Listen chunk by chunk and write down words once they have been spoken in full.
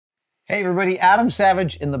Hey everybody, Adam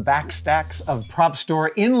Savage in the backstacks of Prop Store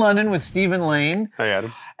in London with Stephen Lane. Hey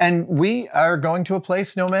Adam. And we are going to a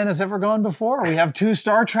place no man has ever gone before. We have 2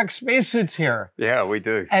 Star Trek spacesuits here. Yeah, we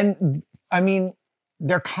do. And I mean,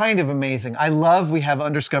 they're kind of amazing. We have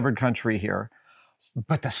Undiscovered Country here.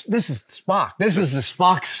 But this is Spock. This is the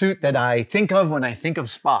Spock suit that I think of when I think of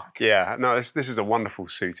Spock. Yeah, no, this is a wonderful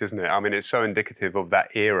suit, isn't it? I mean, it's so indicative of that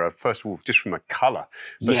era. First of all, just from a colour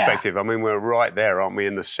perspective. I mean, we're right there, aren't we,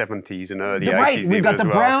 in the 70s and early 80s. Right, we've got the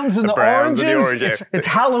browns and the oranges. It's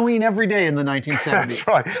Halloween every day in the 1970s. That's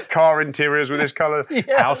right. Car interiors were this colour.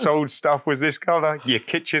 Yes. Household stuff was this colour. Your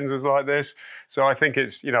kitchens was like this. So I think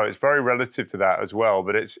it's, you know, it's very relative to that as well.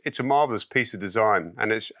 But it's a marvellous piece of design,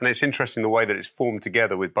 and it's interesting the way that it's formed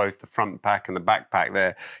together with both the front pack and the backpack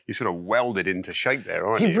there. You sort of welded into shape there,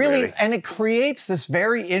 aren't you? He really, and it creates this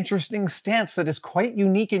very interesting stance that is quite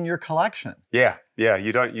unique in your collection. Yeah, yeah.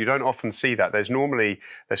 You don't often see that. There's normally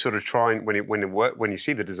they're sort of trying when you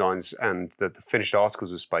see the designs and the finished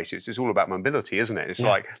articles of spacesuits, it's all about mobility, isn't it? It's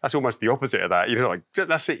like that's almost the opposite of that. You're like,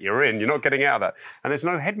 that's it, you're in. You're not getting out of that. And there's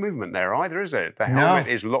no head movement there either, is it? The helmet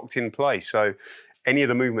is locked in place. So any of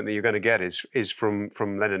the movement that you're going to get is from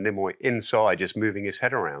Leonard Nimoy inside, just moving his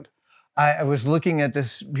head around. I was looking at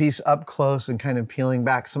this piece up close and kind of peeling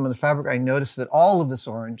back some of the fabric. I noticed that all of this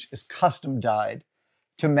orange is custom dyed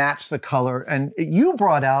to match the color. And you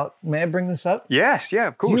brought out, may I bring this up? Yes, yeah,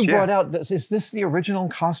 of course. You brought out, is this the original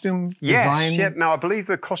costume design? Yes, yeah. Now, I believe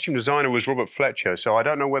the costume designer was Robert Fletcher, so I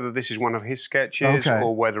don't know whether this is one of his sketches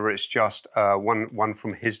or whether it's just one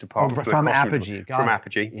from his department. From Apogee. From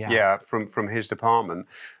Apogee, yeah, from his department.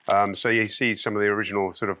 So you see some of the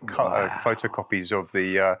original sort of photocopies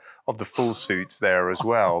of the full suits there as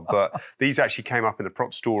well. But these actually came up in the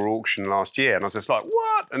Prop Store auction last year, and I was just like,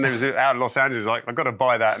 what? And there was out in Los Angeles, like, I've got to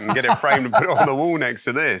buy that and get it framed and put it on the wall next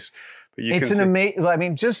to this. But it's an amazing. I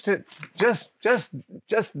mean, just that,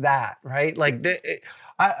 right? Like,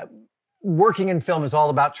 working in film is all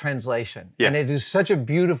about translation, and it is such a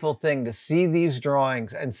beautiful thing to see these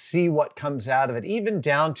drawings and see what comes out of it, even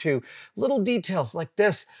down to little details like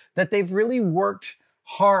this that they've really worked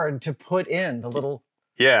hard to put in the little.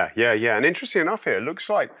 Yeah. And interesting enough here, it looks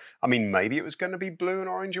like, I mean, maybe it was going to be blue and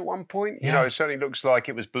orange at one point. You know, it certainly looks like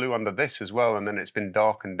it was blue under this as well, and then it's been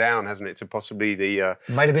darkened down, hasn't it, to possibly the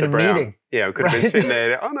might have been a meeting. Yeah, we could have been sitting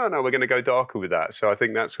there, oh, no, we're going to go darker with that. So I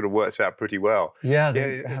think that sort of works out pretty well. Yeah,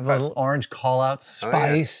 they have a little orange call-outs,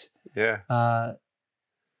 spice. Yeah.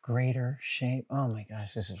 Greater shape. Oh my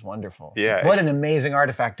gosh, this is wonderful. Yeah. What an amazing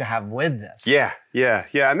artifact to have with this. Yeah.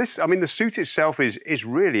 And this, I mean, the suit itself is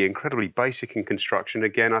really incredibly basic in construction.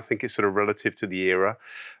 Again, I think it's sort of relative to the era.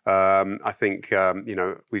 I think, you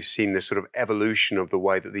know, we've seen this sort of evolution of the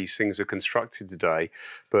way that these things are constructed today.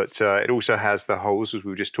 But it also has the holes, as we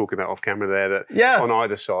were just talking about off camera there, that on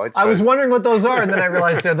either side. So, I was wondering what those are, and then I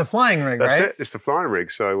realized they're the flying rig, that's right? It. It's the flying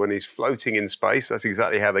rig. So when he's floating in space, that's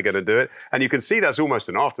exactly how they're going to do it. And you can see that's almost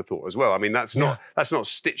an afterthought as well. I mean, that's not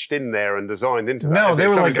stitched in there and designed into that. No, they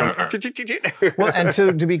were like going, well, and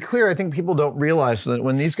to be clear, I think people don't realize that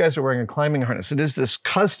when these guys are wearing a climbing harness, it is this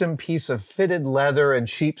custom piece of fitted leather and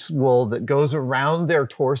sheep's wool that goes around their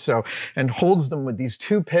torso and holds them with these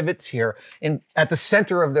 2 pivots here at the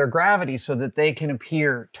center of their gravity so that they can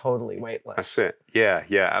appear totally weightless. That's it.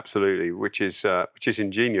 Yeah, absolutely, which is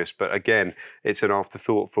ingenious. But again, it's an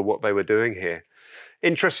afterthought for what they were doing here.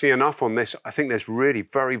 Interestingly enough on this, I think there's really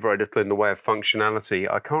very, very little in the way of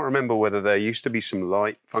functionality. I can't remember whether there used to be some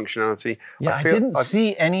light functionality. Yeah, I didn't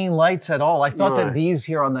see any lights at all. I thought that these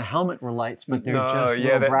here on the helmet were lights, but they're just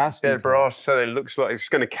little brass. They're brass, so it looks like it's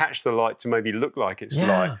going to catch the light to maybe look like it's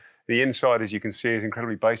light. The inside, as you can see, is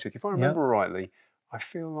incredibly basic. If I remember rightly, I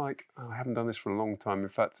feel like, I haven't done this for a long time. In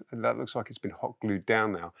fact, that looks like it's been hot glued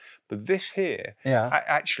down now. But this here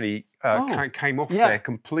actually came off there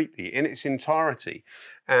completely in its entirety.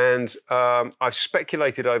 And I've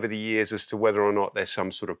speculated over the years as to whether or not there's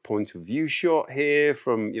some sort of point of view shot here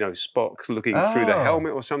from, you know, Spock looking through the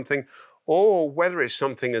helmet or something. Or whether it's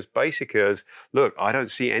something as basic as, look, I don't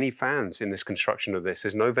see any fans in this construction of this.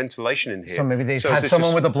 There's no ventilation in here. So maybe they've had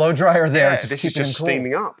someone with a blow dryer there. Yeah, this is just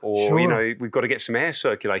steaming up. Or, you know, we've got to get some air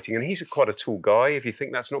circulating. And he's quite a tall guy. If you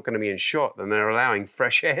think that's not going to be in shot, then they're allowing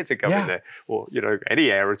fresh air to come in there. Or, you know,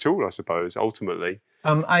 any air at all, I suppose, ultimately.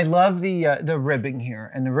 I love the ribbing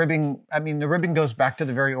here. And the ribbing, I mean, the ribbing goes back to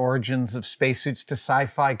the very origins of spacesuits, to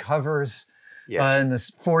sci-fi covers. In the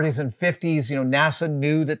 40s and 50s, you know, NASA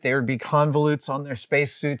knew that there would be convolutes on their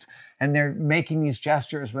spacesuits, and they're making these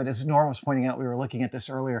gestures. But as Norm was pointing out, we were looking at this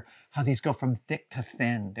earlier, how these go from thick to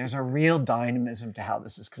thin. There's a real dynamism to how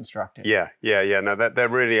this is constructed. Yeah. No, they're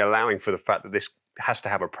really allowing for the fact that has to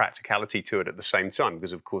have a practicality to it at the same time,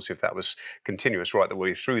 because of course if that was continuous right the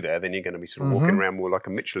way through there, then you're going to be sort of walking around more like a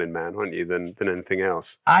Michelin man, aren't you, than anything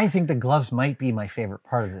else. I think the gloves might be my favorite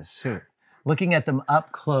part of this suit. Looking at them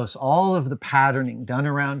up close, all of the patterning done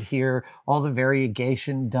around here, all the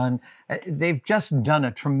variegation done. They've just done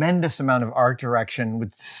a tremendous amount of art direction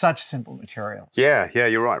with such simple materials. Yeah,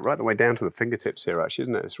 you're right. Right the way down to the fingertips here, actually,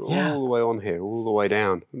 isn't it? It's all the way on here, all the way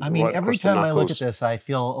down. I mean, right every time I look at this, I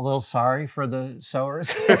feel a little sorry for the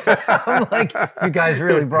sewers. I'm like, you guys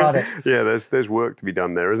really brought it. Yeah, there's work to be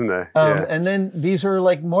done there, isn't there? And then these are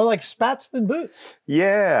like more like spats than boots.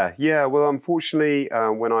 Yeah. Well, unfortunately,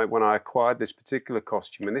 when I acquired this particular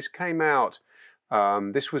costume, and this came out,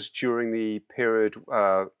 this was during the period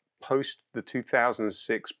post the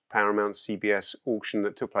 2006 Paramount CBS auction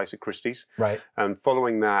that took place at Christie's. Right. And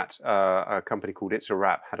following that, a company called It's a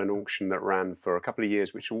Wrap had an auction that ran for a couple of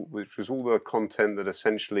years, which was all the content that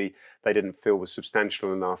essentially they didn't feel was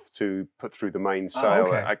substantial enough to put through the main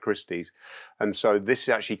sale at Christie's. And so this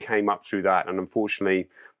actually came up through that. And unfortunately,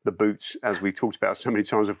 the boots, as we talked about so many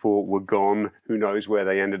times before, were gone. Who knows where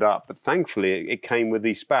they ended up? But thankfully, it came with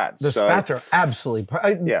these spats. The spats are absolutely...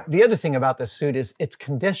 The other thing about this suit is its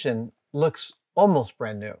condition looks almost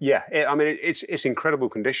brand new. Yeah, I mean, it's incredible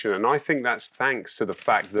condition. And I think that's thanks to the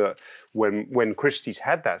fact that when Christie's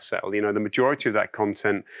had that sale, you know, the majority of that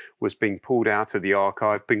content was being pulled out of the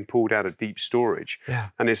archive, being pulled out of deep storage. Yeah.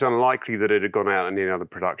 And it's unlikely that it had gone out in any other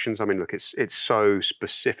productions. I mean, look, it's so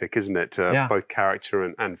specific, isn't it, to both character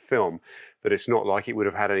and film, that it's not like it would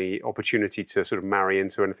have had any opportunity to sort of marry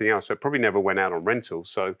into anything else. So it probably never went out on rental.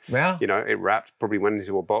 So, you know, it wrapped, probably went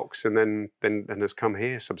into a box, and then has come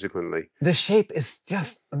here subsequently. The shape is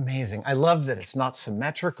just amazing. I love that it's not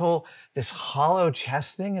symmetrical. This hollow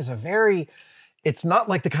chest thing is it's not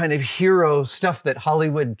like the kind of hero stuff that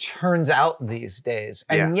Hollywood churns out these days.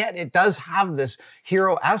 And yet it does have this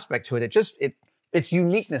hero aspect to it. Its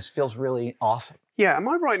uniqueness feels really awesome. Yeah, am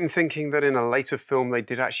I right in thinking that in a later film they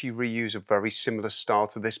did actually reuse a very similar style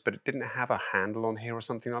to this, but it didn't have a handle on here or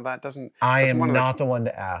something like that? I am not the one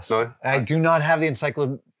to ask. No? I do not have the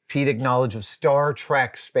encyclopedic knowledge of Star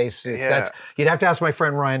Trek spacesuits. You'd have to ask my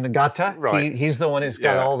friend Ryan Nagata. Right. He's the one who's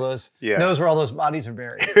got all those, knows where all those bodies are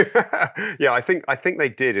buried. Yeah, I think they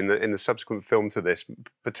did in the subsequent film to this.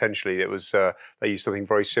 Potentially, it was they used something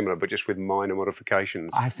very similar, but just with minor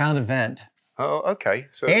modifications. I found a vent. Oh, okay.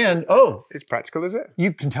 So it's practical, is it?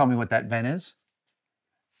 You can tell me what that vent is.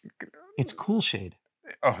 It's Cool Shade.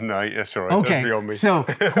 Oh no, yes, all right. Okay, that's beyond me. So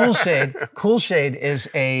Cool Shade is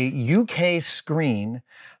a UK screen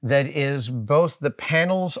that is both the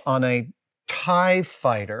panels on a TIE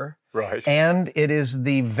fighter, right, and it is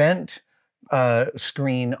the vent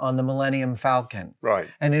screen on the Millennium Falcon. Right.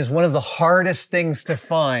 And is one of the hardest things to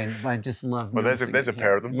find. I just love. Well, there's a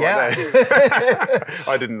pair of them. Yeah. Right.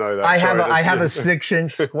 I didn't know that. I have a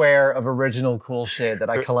 6-inch square of original Cool Shade that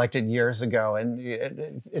I collected years ago, and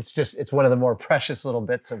it's one of the more precious little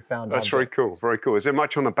bits I've found. That's very cool. Very cool. Is there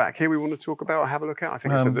much on the back here we want to talk about or have a look at? I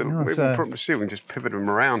think it's a little. We'll probably see. We can just pivot them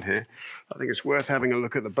around here. I think it's worth having a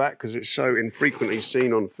look at the back because it's so infrequently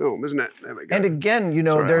seen on film, isn't it? There we go. And again, you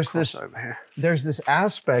know, there's this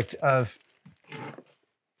aspect of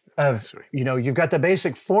you know, you've got the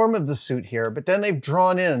basic form of the suit here, but then they've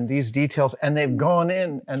drawn in these details and they've gone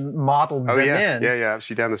in and modeled them in. Yeah,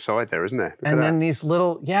 actually down the side there, isn't there? And then these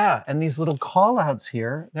little call outs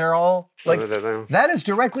here, they're all like, that is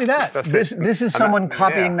directly that. This is someone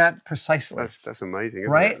copying that precisely. That's amazing,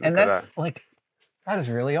 isn't right? it? And that's like, that is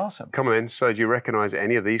really awesome. Come on in. So do you recognize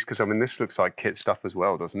any of these? Because I mean, this looks like kit stuff as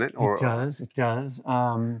well, doesn't it? It does.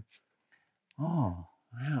 Oh,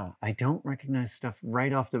 wow. I don't recognize stuff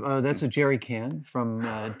right off the... Oh, that's a jerry can from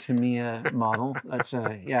Tamiya model. That's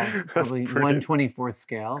probably 1/24th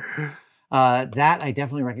scale. That I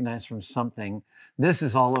definitely recognize from something. This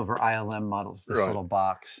is all over ILM models, this little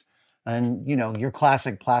box. And, you know, your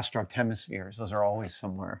classic Plastruct hemispheres, those are always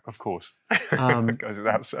somewhere. Of course. It goes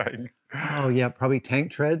without saying. Oh, yeah, probably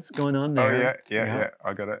tank treads going on there. Oh, yeah.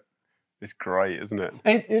 I got it. It's great, isn't it?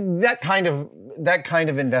 And that kind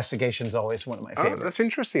of investigation is always one of my favorites. Oh, that's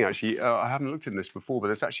interesting, actually. I haven't looked at this before, but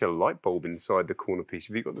there's actually a light bulb inside the corner piece.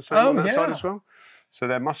 Have you got the same on that side as well? So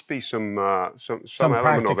there must be some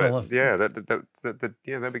element of it. Yeah,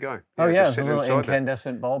 there we go. Oh yeah, there's a little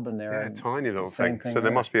incandescent bulb in there. Yeah, tiny little thing. So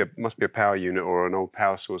there must be a power unit or an old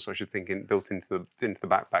power source, I should think, built into the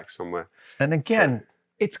backpack somewhere. And again,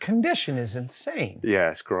 its condition is insane.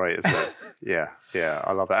 Yeah, it's great, isn't it? Yeah,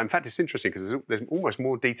 I love that. In fact, it's interesting because there's almost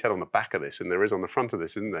more detail on the back of this than there is on the front of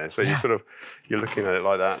this, isn't there? So you're looking at it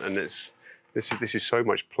like that, and it's This is so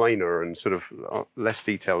much plainer and sort of less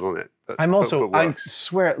detailed on it. But, I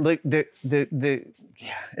swear, like yeah,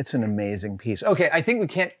 it's an amazing piece. Okay, I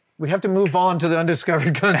think we have to move on to the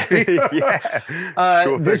Undiscovered Country. Yeah.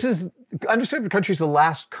 Sure This is Undiscovered Country is the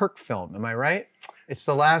last Kirk film. Am I right? It's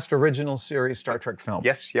the last original series Star Trek film.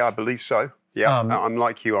 Yes, yeah, I believe so. Yeah,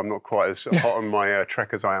 unlike you, I'm not quite as hot on my Trek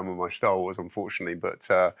as I am on my Star Wars, unfortunately. But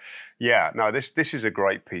yeah, no, this is a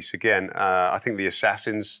great piece. Again, I think the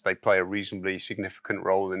assassins, they play a reasonably significant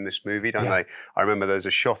role in this movie, don't they? I remember there's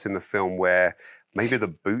a shot in the film where maybe the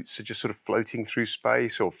boots are just sort of floating through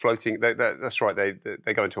space or floating. That's right,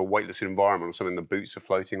 they go into a weightless environment or something, the boots are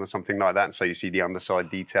floating or something like that. And so you see the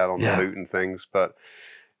underside detail on the boot and things. But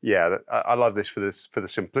yeah, I love this for the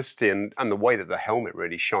simplicity and the way that the helmet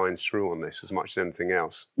really shines through on this as much as anything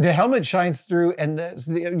else. The helmet shines through, and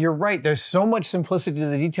you're right. There's so much simplicity to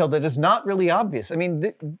the detail that is not really obvious. I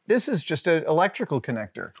mean, this is just an electrical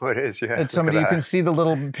connector. Oh, it is, yeah. It's somebody you can see the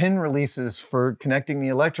little pin releases for connecting the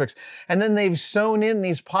electrics, and then they've sewn in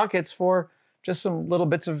these pockets for just some little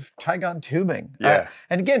bits of Tygon tubing. Yeah.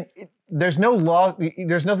 And again, there's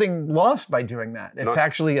nothing lost by doing that. It's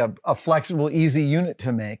actually a flexible, easy unit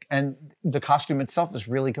to make. And the costume itself is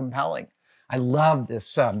really compelling. I love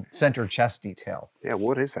this center chest detail. Yeah,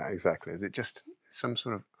 what is that exactly? Is it just some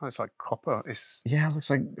sort of, it's like copper? Yeah, it looks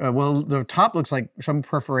like, well, the top looks like some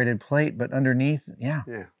perforated plate, but underneath, yeah.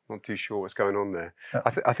 Yeah, not too sure what's going on there.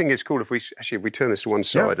 I think it's cool if we turn this to one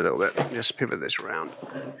side a little bit, just pivot this around.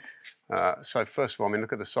 So first of all, I mean,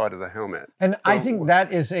 look at the side of the helmet. And I think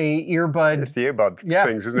that is a earbud. It's the earbud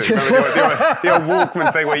things, isn't it? The old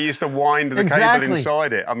Walkman thing where you used to wind the cable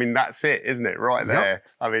inside it. I mean, that's it, isn't it? Right there.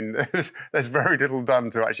 I mean, there's very little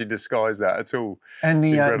done to actually disguise that at all. And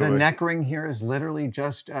the neck ring here is literally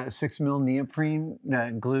just 6mm neoprene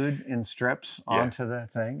glued in strips onto the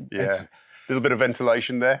thing. Yeah. A little bit of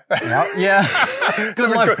ventilation there. Yeah.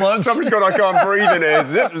 Somebody's gone, I can't breathe in here.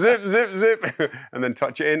 Zip, zip, zip, zip. And then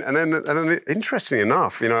touch it in. And then interestingly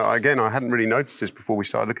enough, you know, again, I hadn't really noticed this before we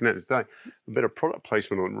started looking at it today. A bit of product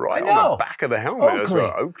placement on the back of the helmet as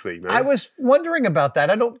well. Oakley, man. I was wondering about that.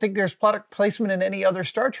 I don't think there's product placement in any other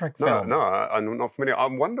Star Trek film. No, I'm not familiar. I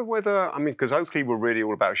wonder whether, I mean, because Oakley were really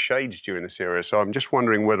all about shades during this era, so I'm just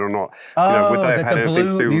wondering whether or not, would they have had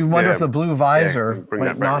anything to do... You wonder if the blue visor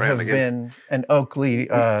might not have been an Oakley...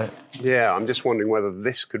 Yeah, I'm just wondering whether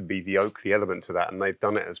this could be the Oakley element to that, and they've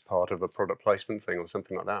done it as part of a product placement thing or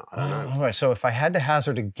something like that. I don't know. All right, so if I had to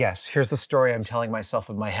hazard a guess, here's the story I'm telling myself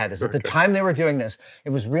in my head, is at the time they were doing this, it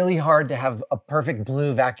was really hard to have a perfect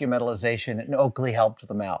blue vacuum metallization, and Oakley helped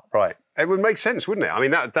them out. Right. It would make sense, wouldn't it? I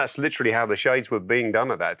mean, that's literally how the shades were being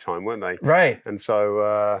done at that time, weren't they? Right. And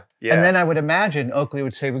so, yeah. And then I would imagine Oakley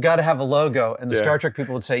would say, we got to have a logo. And the Star Trek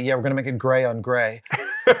people would say, yeah, we're going to make it gray on gray.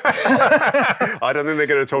 I don't think they're going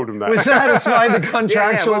to have told him that. We satisfy the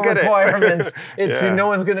contractual requirements. No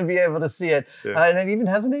one's going to be able to see it. And it even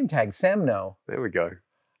has a name tag, Samno. There we go.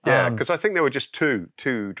 Yeah, because I think there were just two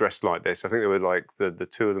dressed like this. I think there were like the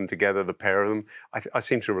two of them together, the pair of them. I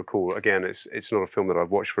seem to recall. Again, it's not a film that I've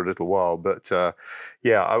watched for a little while, but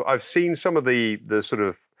yeah, I've seen some of the sort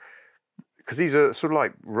of, because these are sort of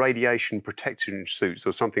like radiation protection suits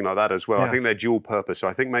or something like that as well. I think they're dual purpose. So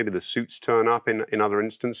I think maybe the suits turn up in other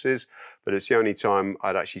instances, but it's the only time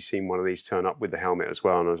I'd actually seen one of these turn up with the helmet as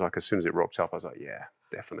well. And I was like, as soon as it rocked up, I was like, yeah,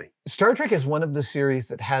 definitely. Star Trek is one of the series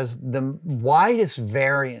that has the widest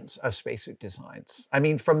variance of spacesuit designs. I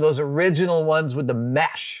mean, from those original ones with the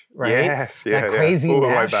mesh, right? Yes, yeah, that crazy all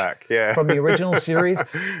mesh the way back, from the original series.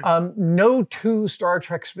 No two Star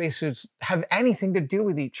Trek spacesuits have anything to do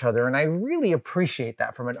with each other, and I really appreciate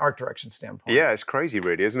that from an art direction standpoint. Yeah, it's crazy,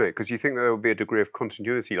 really, isn't it? Because you think there will be a degree of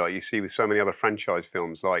continuity, like you see with so many other franchise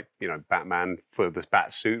films, like Batman for the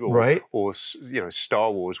bat suit, or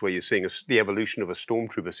Star Wars, where you're seeing the evolution of a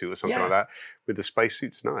stormtrooper suit or something like that. With the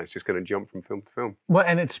spacesuits, no, it's just going to jump from film to film. Well,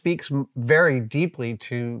 and it speaks very deeply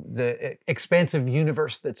to the expansive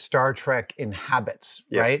universe that Star Trek inhabits,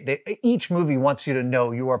 right? Each movie wants you to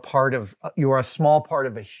know you are a small part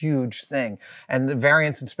of a huge thing, and the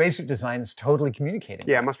variance in spacesuit design is totally communicating.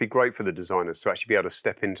 Yeah, it must be great for the designers to actually be able to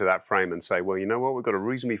step into that frame and say, well, you know what, we've got a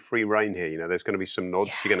reasonably free reign here. There's going to be some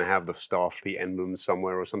nods. You're going to have the Starfleet emblem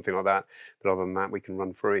somewhere or something like that, but other than that, we can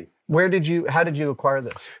run free. How did you acquire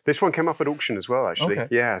this? This one came up at auction as well, actually.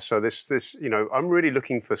 Okay. Yeah, so this, I'm really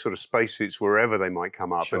looking for sort of spacesuits wherever they might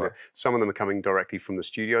come up. Sure. And some of them are coming directly from the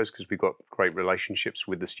studios because we've got great relationships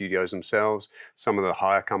with the studios themselves, some of the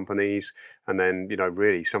hire companies, and then,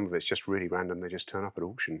 really some of it's just really random. They just turn up at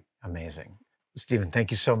auction. Amazing. Stephen, thank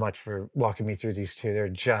you so much for walking me through these two. They're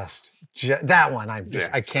just that one. I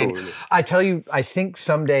can't. Cool, I tell you, I think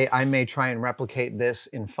someday I may try and replicate this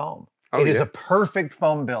in foam. It is a perfect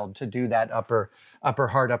foam build to do that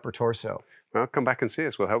hard upper torso. Well, come back and see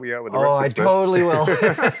us. We'll help you out with the Oh, I reference, man. totally will.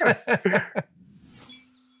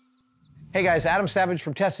 Hey guys, Adam Savage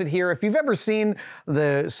from Tested here. If you've ever seen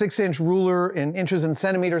the 6-inch ruler in inches and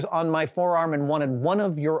centimeters on my forearm and wanted one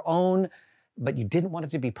of your own, but you didn't want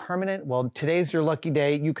it to be permanent, well, today's your lucky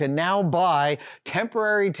day. You can now buy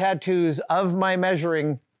temporary tattoos of my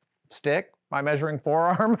measuring stick, my measuring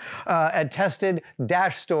forearm, at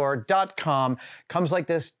tested-store.com. Comes like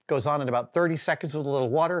this, goes on in about 30 seconds with a little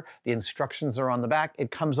water. The instructions are on the back.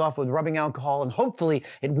 It comes off with rubbing alcohol, and hopefully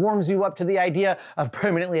it warms you up to the idea of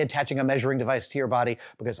permanently attaching a measuring device to your body,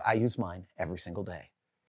 because I use mine every single day.